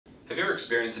Have you ever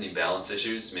experienced any balance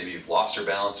issues? Maybe you've lost your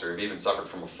balance or you've even suffered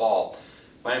from a fall.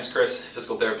 My name's Chris,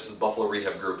 physical therapist with Buffalo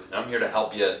Rehab Group, and I'm here to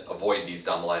help you avoid these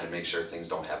down the line and make sure things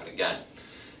don't happen again.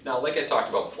 Now, like I talked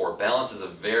about before, balance is a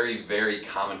very, very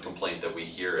common complaint that we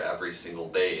hear every single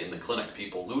day in the clinic.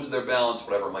 People lose their balance,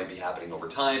 whatever might be happening over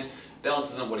time.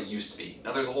 Balance isn't what it used to be.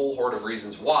 Now, there's a whole horde of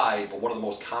reasons why, but one of the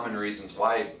most common reasons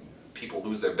why people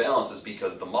lose their balance is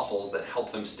because the muscles that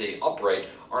help them stay upright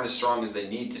aren't as strong as they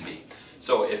need to be.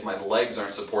 So if my legs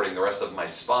aren't supporting the rest of my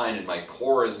spine and my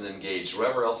core isn't engaged,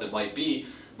 whatever else it might be,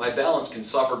 my balance can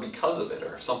suffer because of it.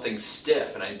 Or if something's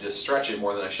stiff and I need to stretch it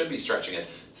more than I should be stretching it,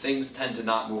 things tend to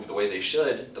not move the way they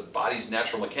should. The body's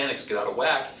natural mechanics get out of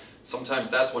whack.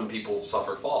 Sometimes that's when people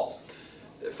suffer falls.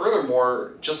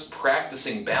 Furthermore, just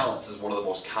practicing balance is one of the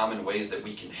most common ways that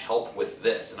we can help with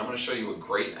this. And I'm going to show you a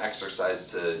great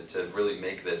exercise to really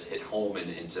make this hit home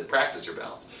and to practice your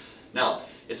balance. Now,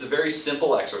 it's a very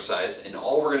simple exercise, and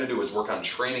all we're going to do is work on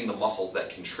training the muscles that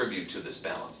contribute to this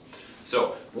balance.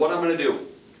 So what I'm going to do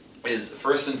is,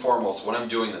 first and foremost, when I'm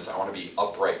doing this, I want to be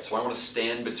upright. So I want to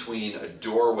stand between a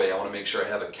doorway. I want to make sure I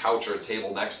have a couch or a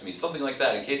table next to me, something like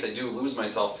that. In case I do lose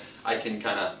myself, I can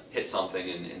kind of hit something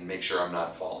and make sure I'm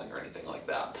not falling or anything like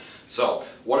that. So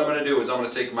what I'm going to do is I'm going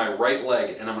to take my right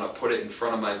leg and I'm going to put it in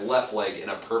front of my left leg in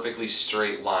a perfectly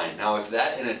straight line. Now, if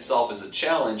that in itself is a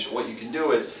challenge, what you can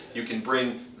do is you can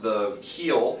bring the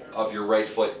heel of your right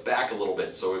foot back a little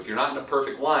bit. So if you're not in a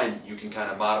perfect line, you can kind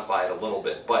of modify it a little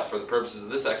bit. But for the purposes of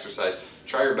this exercise,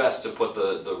 try your best to put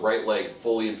the right leg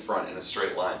fully in front in a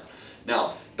straight line.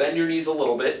 Now, bend your knees a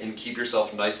little bit and keep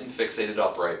yourself nice and fixated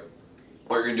upright.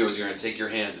 What you're going to do is you're going to take your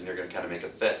hands and you're going to kind of make a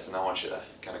fist, and I want you to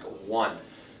kind of go 1,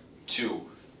 2,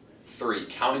 3,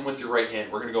 counting with your right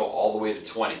hand. We're going to go all the way to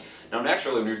 20. Now,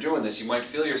 naturally, when you're doing this, you might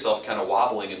feel yourself kind of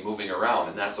wobbling and moving around,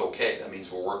 and that's okay. That means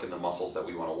we're working the muscles that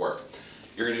we want to work.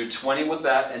 You're going to do 20 with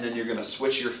that, and then you're going to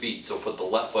switch your feet. So put the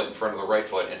left foot in front of the right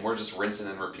foot, and we're just rinsing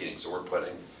and repeating. So we're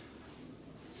putting,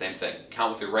 same thing,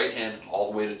 count with your right hand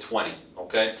all the way to 20,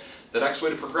 okay? The next way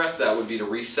to progress that would be to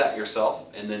reset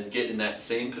yourself and then get in that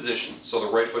same position. So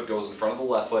the right foot goes in front of the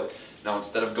left foot. Now,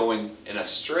 instead of going in a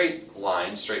straight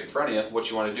line, straight in front of you, what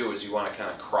you want to do is you want to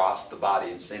kind of cross the body,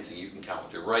 and same thing, you can count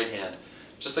with your right hand.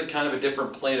 Just a kind of a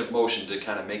different plane of motion to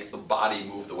kind of make the body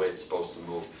move the way it's supposed to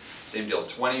move. Same deal,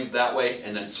 20 that way,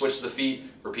 and then switch the feet,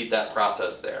 repeat that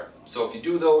process there. So if you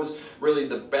do those, really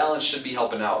the balance should be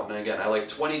helping out. And again, I like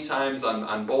 20 times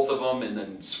on both of them, and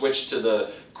then switch to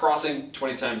the crossing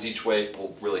 20 times each way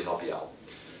will really help you out.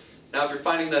 Now, if you're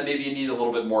finding that maybe you need a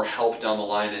little bit more help down the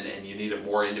line and you need a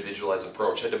more individualized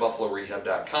approach, head to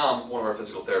buffalorehab.com. One of our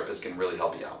physical therapists can really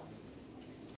help you out.